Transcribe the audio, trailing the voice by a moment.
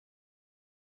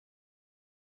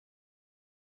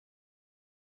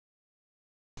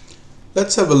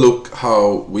Let's have a look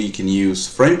how we can use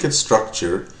Framecad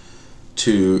structure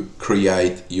to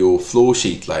create your floor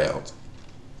sheet layout.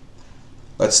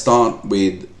 Let's start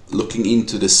with looking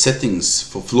into the settings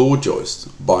for floor joist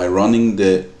by running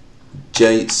the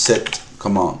jset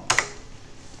command.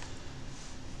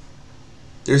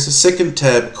 There's a second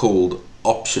tab called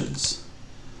Options.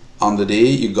 Under there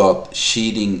you got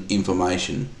sheeting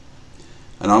information,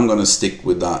 and I'm going to stick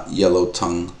with that yellow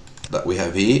tongue that we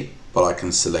have here, but I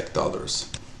can select others.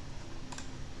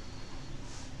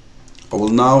 I will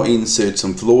now insert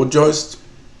some floor joist.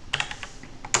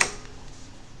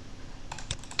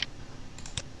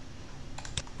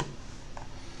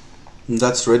 And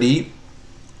that's ready.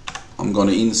 I'm going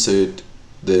to insert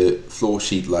the floor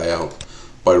sheet layout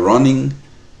by running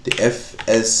the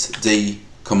FSD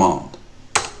command.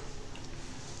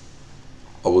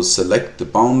 I will select the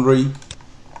boundary,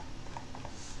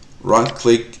 right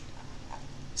click,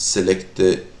 select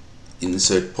the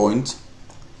insert point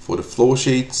for the floor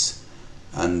sheets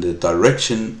and the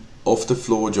direction of the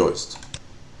floor joist.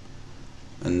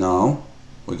 And now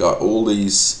we got all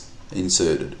these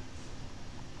inserted.